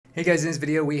Hey guys, in this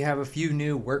video we have a few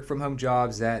new work from home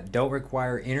jobs that don't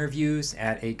require interviews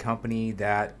at a company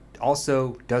that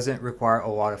also doesn't require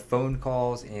a lot of phone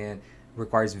calls and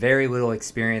requires very little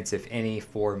experience, if any,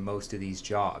 for most of these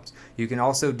jobs. You can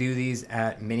also do these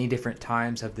at many different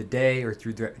times of the day or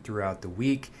throughout the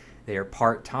week. They are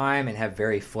part-time and have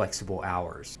very flexible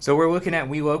hours. So we're looking at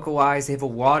We Localize. They have a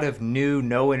lot of new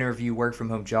no interview work from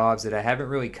home jobs that I haven't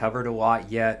really covered a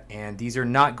lot yet, and these are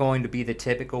not going to be the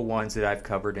typical ones that I've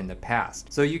covered in the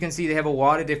past. So you can see they have a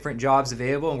lot of different jobs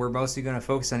available, and we're mostly going to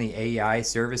focus on the AI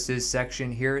services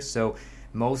section here. So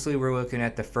mostly we're looking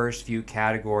at the first few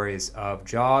categories of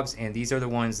jobs, and these are the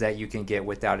ones that you can get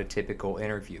without a typical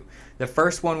interview. The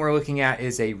first one we're looking at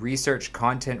is a research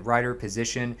content writer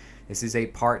position. This is a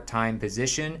part-time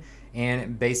position,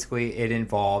 and basically it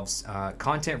involves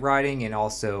content writing and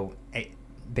also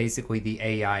basically the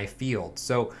AI field.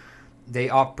 So they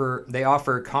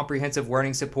offer comprehensive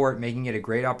learning support, making it a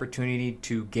great opportunity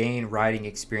to gain writing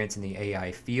experience in the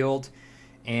AI field.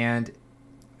 And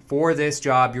for this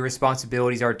job, your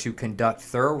responsibilities are to conduct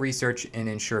thorough research and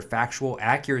ensure factual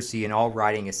accuracy in all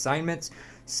writing assignments,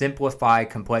 simplify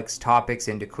complex topics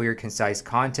into clear, concise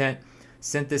content,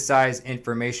 synthesize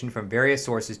information from various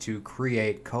sources to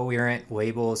create coherent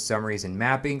labels, summaries, and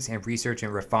mappings, and research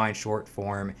and refine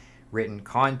short-form written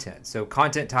content. So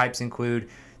content types include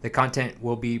the content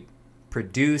will be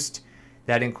produced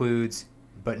that includes,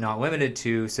 but not limited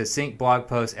to, succinct blog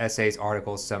posts, essays,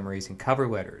 articles, summaries, and cover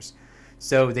letters.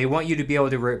 So they want you to be able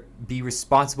to be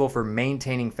responsible for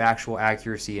maintaining factual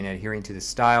accuracy and adhering to the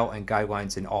style and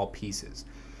guidelines in all pieces.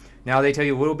 Now they tell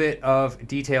you a little bit of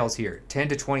details here. 10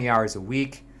 to 20 hours a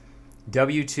week.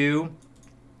 W-2,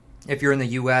 if you're in the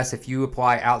U.S., if you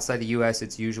apply outside the U.S.,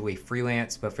 it's usually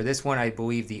freelance. But for this one, I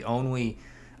believe the only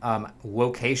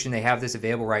location they have this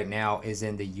available right now is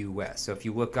in the U.S. So if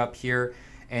you look up here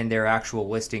and their actual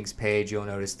listings page, you'll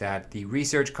notice that the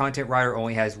research content writer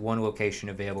only has one location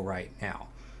available right now.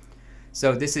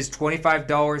 So this is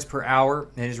 $25 per hour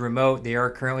and is remote. They are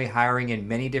currently hiring in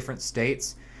many different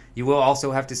states. You will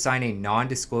also have to sign a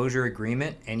non-disclosure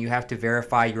agreement, and you have to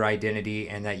verify your identity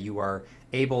and that you are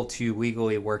able to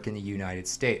legally work in the United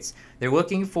States. They're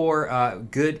looking for a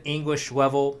good English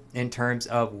level in terms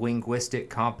of linguistic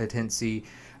competency.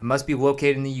 Must be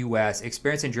located in the U.S.,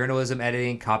 experience in journalism,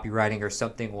 editing, copywriting, or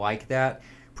something like that.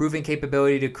 Proven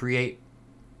capability to create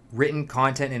written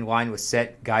content in line with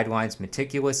set guidelines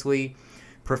meticulously.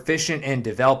 Proficient in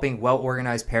developing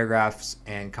well-organized paragraphs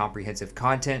and comprehensive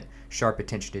content. Sharp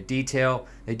attention to detail.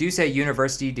 They do say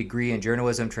university degree in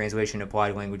journalism, translation,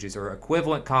 applied languages, or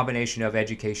equivalent combination of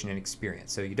education and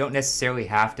experience. So you don't necessarily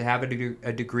have to have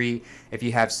a degree if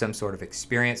you have some sort of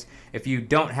experience. If you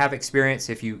don't have experience,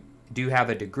 if you do have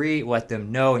a degree, let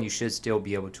them know and you should still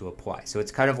be able to apply. So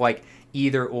it's kind of like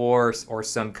either or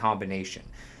some combination.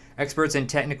 Experts in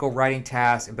technical writing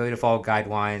tasks, ability to follow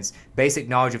guidelines, basic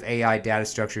knowledge of AI data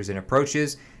structures and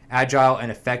approaches, agile and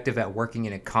effective at working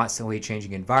in a constantly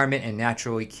changing environment, and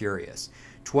naturally curious.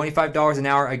 $25 an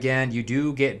hour. Again, you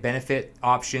do get benefit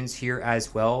options here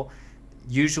as well.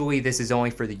 Usually this is only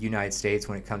for the United States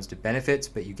when it comes to benefits,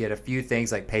 but you get a few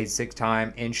things like paid sick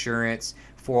time, insurance,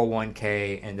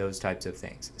 401k, and those types of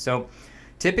things. So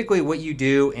typically what you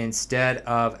do instead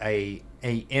of a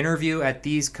interview at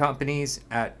these companies,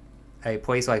 at a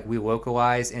place like We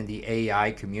Localize in the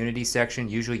AI community section,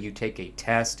 usually you take a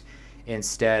test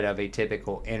instead of a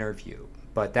typical interview,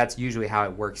 but that's usually how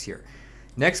it works here.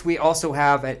 Next, we also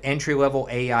have an entry-level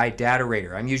AI data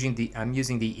rater. I'm using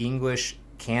the English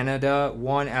Canada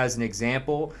one as an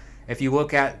example. If you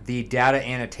look at the data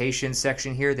annotation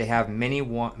section here, they have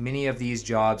many of these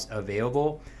jobs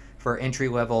available for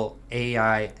entry-level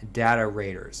AI data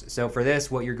raters. So for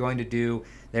this, what you're going to do,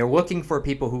 they're looking for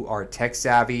people who are tech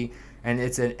savvy, and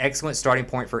it's an excellent starting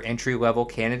point for entry-level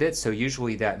candidates. So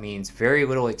usually that means very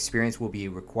little experience will be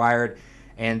required,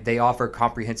 and they offer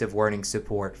comprehensive learning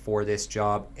support for this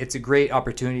job. It's a great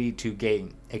opportunity to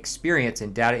gain experience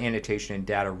in data annotation and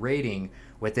data rating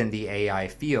within the AI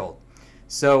field.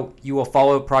 So you will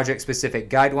follow project-specific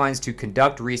guidelines to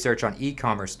conduct research on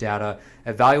e-commerce data,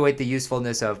 evaluate the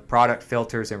usefulness of product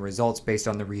filters and results based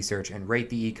on the research, and rate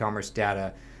the e-commerce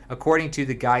data according to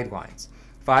the guidelines.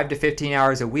 5 to 15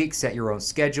 hours a week, set your own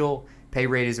schedule. Pay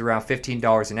rate is around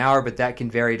 $15 an hour, but that can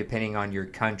vary depending on your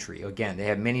country. Again, they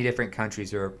have many different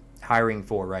countries they're hiring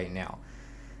for right now.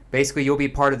 Basically, you'll be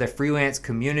part of the freelance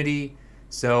community,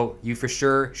 so you for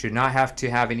sure should not have to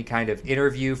have any kind of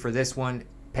interview for this one.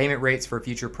 Payment rates for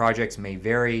future projects may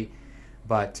vary,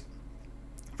 but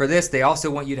for this, they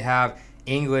also want you to have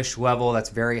English level.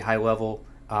 That's very high level.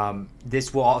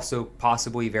 This will also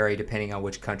possibly vary depending on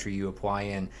which country you apply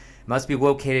in. must be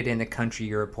located in the country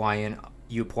you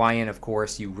apply in, of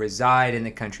course. You reside in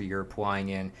the country you're applying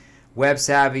in. Web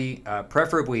savvy,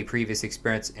 preferably previous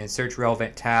experience in search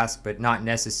relevant tasks, but not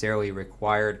necessarily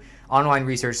required. Online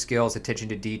research skills, attention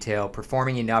to detail,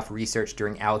 performing enough research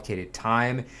during allocated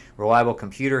time, reliable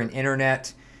computer and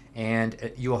internet,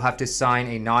 and you will have to sign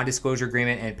a non-disclosure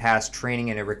agreement and pass training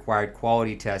and a required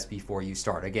quality test before you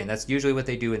start. Again, that's usually what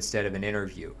they do instead of an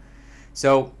interview.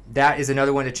 So that is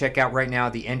another one to check out right now,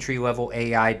 the entry-level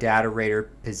AI data rater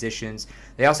positions.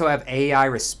 They also have AI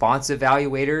response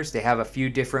evaluators. They have a few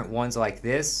different ones like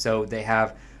this. So they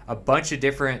have a bunch of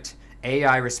different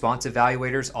AI response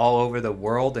evaluators all over the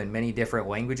world in many different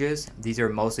languages. These are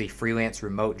mostly freelance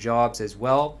remote jobs as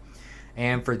well.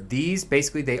 And for these,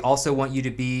 basically, they also want you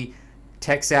to be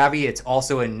tech savvy. It's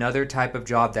also another type of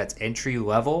job that's entry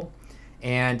level.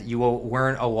 And you will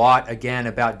learn a lot, again,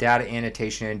 about data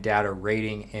annotation and data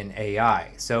rating in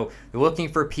AI. So they're looking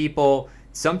for people,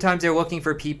 sometimes they're looking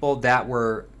for people that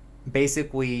were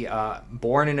basically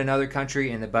born in another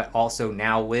country but also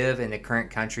now live in the current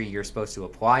country you're supposed to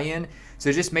apply in.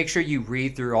 So just make sure you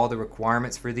read through all the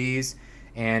requirements for these,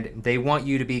 and they want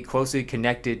you to be closely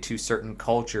connected to certain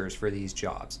cultures for these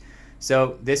jobs.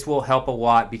 So this will help a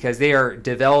lot because they are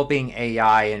developing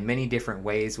AI in many different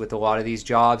ways with a lot of these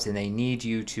jobs, and they need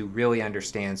you to really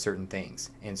understand certain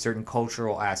things and certain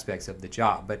cultural aspects of the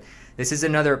job. But this is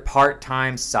another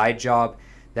part-time side job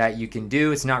that you can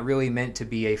do. It's not really meant to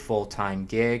be a full-time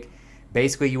gig.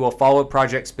 Basically, you will follow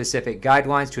project-specific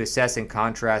guidelines to assess and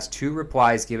contrast two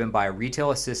replies given by a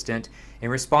retail assistant in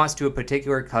response to a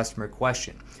particular customer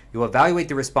question. You will evaluate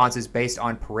the responses based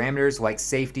on parameters like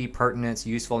safety, pertinence,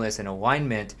 usefulness, and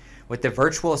alignment with the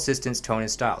virtual assistant's tone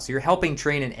and style. So you're helping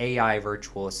train an AI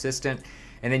virtual assistant,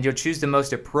 and then you'll choose the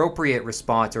most appropriate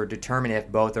response or determine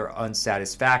if both are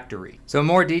unsatisfactory. So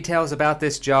more details about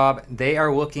this job, they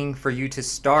are looking for you to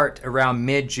start around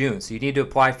mid-June. So you need to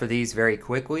apply for these very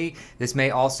quickly. This may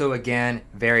also, again,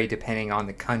 vary depending on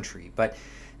the country. But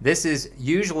this is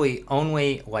usually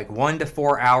only like 1 to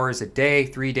 4 hours a day,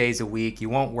 3 days a week. You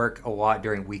won't work a lot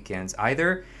during weekends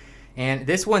either. And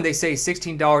this one, they say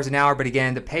 $16 an hour, but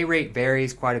again, the pay rate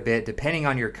varies quite a bit depending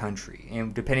on your country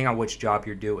and depending on which job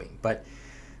you're doing. But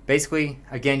basically,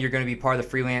 again, you're going to be part of the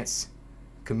freelance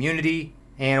community,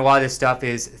 and a lot of this stuff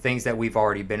is things that we've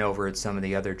already been over at some of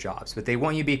the other jobs. But they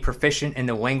want you to be proficient in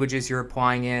the languages you're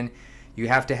applying in. You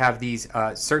have to have these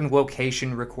certain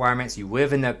location requirements. You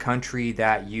live in the country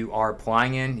that you are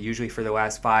applying in, usually for the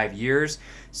last 5 years.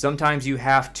 Sometimes you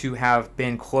have to have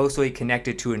been closely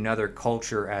connected to another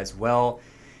culture as well.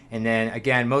 And then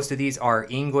again, most of these are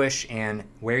English and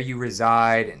where you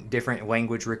reside, different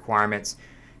language requirements.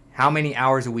 How many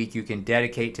hours a week you can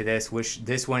dedicate to this, which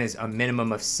this one is a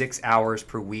minimum of 6 hours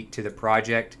per week to the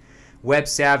project. Web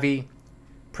savvy,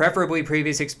 preferably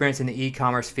previous experience in the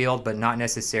e-commerce field, but not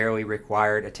necessarily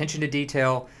required. Attention to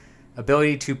detail,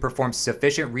 ability to perform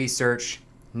sufficient research,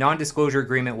 non-disclosure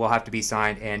agreement will have to be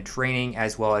signed, and training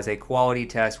as well as a quality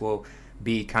test will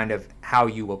be kind of how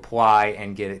you apply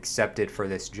and get accepted for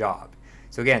this job.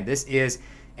 So again, this is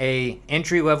a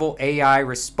entry-level AI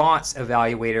response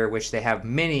evaluator, which they have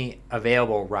many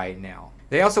available right now.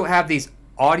 They also have these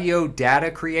audio data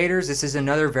creators. This is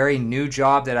another very new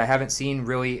job that I haven't seen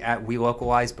really at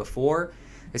WeLocalize before.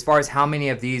 As far as how many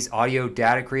of these audio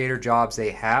data creator jobs they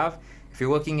have, if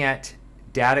you're looking at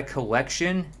data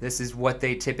collection, this is what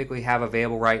they typically have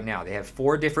available right now. They have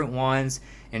 4 different ones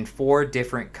in 4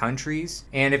 different countries.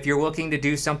 And if you're looking to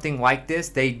do something like this,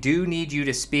 they do need you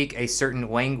to speak a certain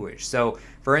language. So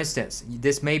for instance,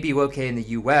 this may be located in the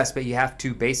US, but you have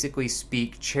to basically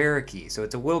speak Cherokee. So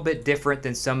it's a little bit different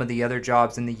than some of the other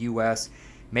jobs in the US.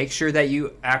 Make sure that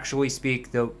you actually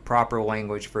speak the proper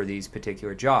language for these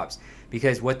particular jobs,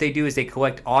 because what they do is they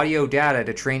collect audio data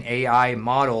to train AI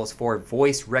models for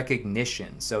voice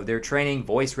recognition. So they're training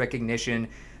voice recognition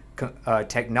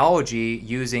technology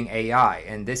using AI,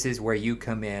 and this is where you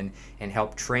come in and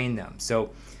help train them.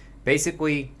 So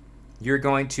basically, you're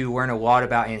going to learn a lot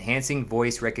about enhancing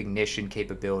voice recognition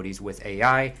capabilities with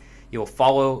AI. You'll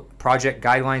follow project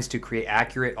guidelines to create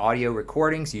accurate audio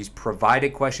recordings, use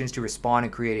provided questions to respond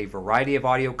and create a variety of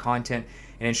audio content,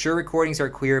 and ensure recordings are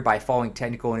clear by following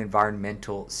technical and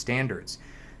environmental standards.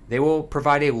 They will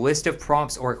provide a list of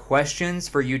prompts or questions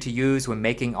for you to use when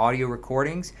making audio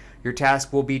recordings. Your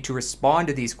task will be to respond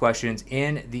to these questions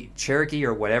in the Cherokee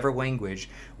or whatever language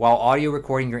while audio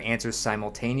recording your answers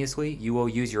simultaneously. You will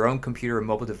use your own computer or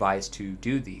mobile device to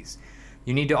do these.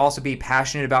 You need to also be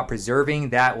passionate about preserving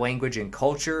that language and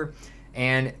culture.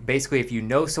 And basically, if you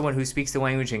know someone who speaks the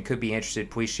language and could be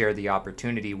interested, please share the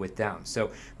opportunity with them.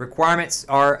 So requirements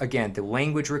are, again, the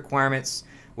language requirements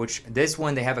which this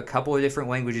one, they have a couple of different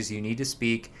languages you need to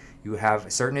speak. You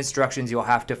have certain instructions you'll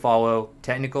have to follow,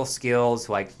 technical skills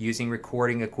like using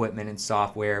recording equipment and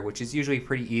software, which is usually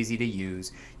pretty easy to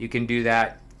use. You can do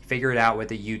that, figure it out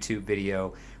with a YouTube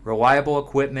video. Reliable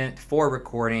equipment for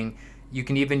recording. You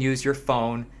can even use your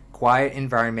phone, quiet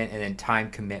environment, and then time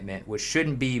commitment, which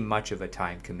shouldn't be much of a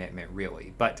time commitment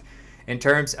really. But in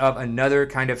terms of another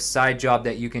kind of side job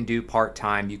that you can do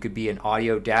part-time, you could be an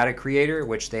audio data creator,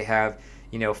 which they have,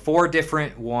 4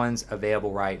 different ones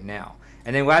available right now.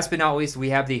 And then last but not least,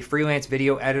 we have the freelance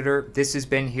video editor. This has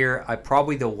been here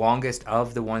probably the longest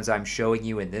of the ones I'm showing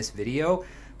you in this video,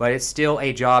 but it's still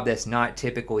a job that's not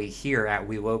typically here at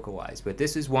We Localize. But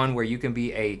this is one where you can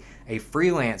be a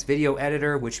freelance video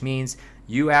editor, which means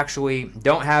you actually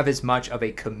don't have as much of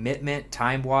a commitment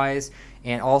time-wise,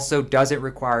 and also doesn't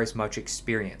require as much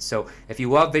experience. So if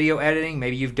you love video editing,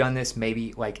 maybe you've done this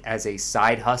maybe like as a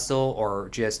side hustle or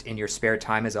just in your spare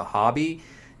time as a hobby,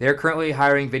 they're currently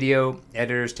hiring video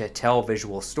editors to tell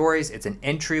visual stories. It's an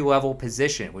entry-level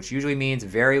position, which usually means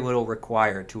very little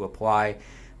required to apply,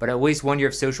 but at least 1 year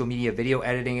of social media video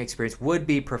editing experience would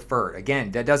be preferred.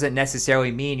 Again, that doesn't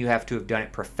necessarily mean you have to have done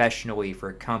it professionally for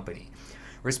a company.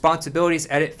 Responsibilities: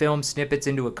 edit film snippets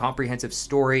into a comprehensive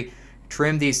story,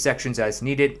 trim these sections as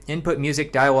needed, input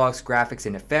music, dialogues, graphics,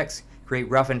 and effects, create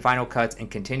rough and final cuts,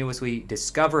 and continuously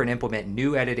discover and implement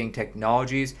new editing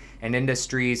technologies and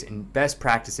industries and best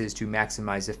practices to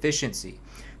maximize efficiency.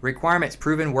 Requirements: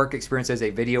 proven work experience as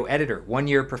a video editor, 1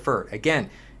 year preferred. Again,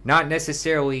 not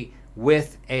necessarily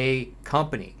with a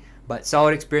company, but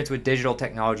solid experience with digital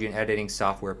technology and editing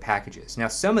software packages. Now,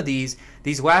 some of these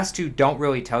last two don't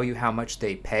really tell you how much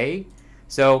they pay.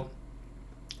 So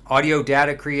audio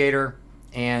data creator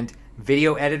and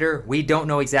video editor, we don't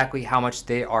know exactly how much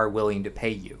they are willing to pay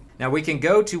you. Now we can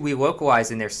go to We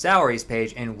Localize in their salaries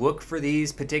page and look for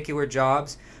these particular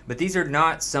jobs, but these are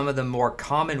not some of the more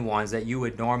common ones that you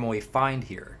would normally find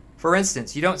here. For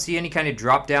instance, you don't see any kind of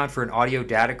drop down for an audio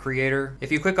data creator.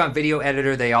 If you click on video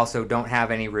editor, they also don't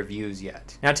have any reviews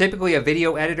yet. Now typically a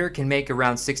video editor can make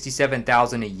around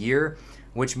 $67,000 a year,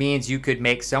 which means you could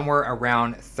make somewhere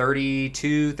around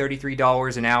 $32,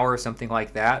 $33 an hour, something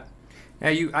like that. Now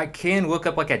I can look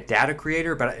up like a data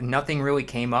creator, but nothing really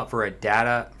came up for an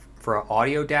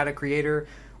audio data creator,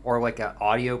 or like an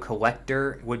audio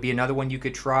collector would be another one you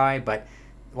could try. But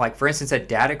like for instance, a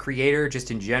data creator just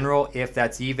in general, if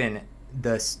that's even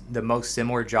the most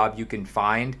similar job you can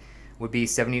find, would be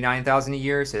 $79,000 a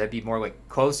year. So that'd be more like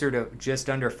closer to just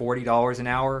under $40 an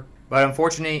hour. But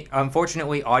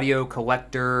unfortunately, audio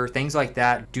collector, things like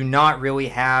that do not really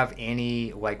have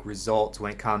any like results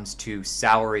when it comes to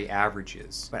salary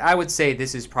averages. But I would say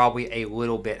this is probably a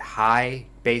little bit high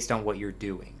based on what you're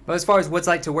doing. But as far as what's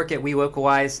like to work at We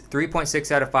Localize, 3.6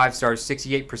 out of 5 stars,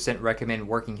 68% recommend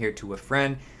working here to a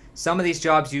friend. Some of these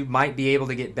jobs you might be able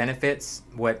to get benefits.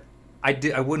 What I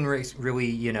wouldn't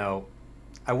really,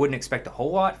 I wouldn't expect a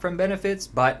whole lot from benefits,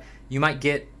 but you might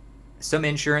get some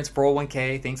insurance,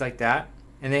 401k, things like that.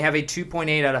 And they have a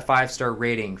 2.8 out of 5 star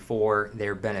rating for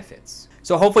their benefits.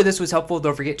 So hopefully this was helpful.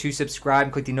 Don't forget to subscribe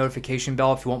and click the notification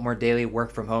bell if you want more daily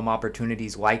work from home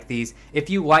opportunities like these.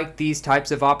 If you like these types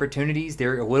of opportunities,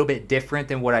 they're a little bit different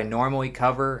than what I normally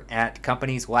cover at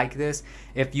companies like this.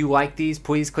 If you like these,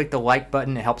 please click the like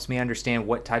button. It helps me understand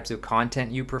what types of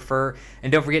content you prefer.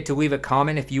 And don't forget to leave a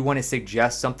comment if you want to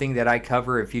suggest something that I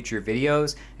cover in future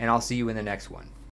videos. And I'll see you in the next one.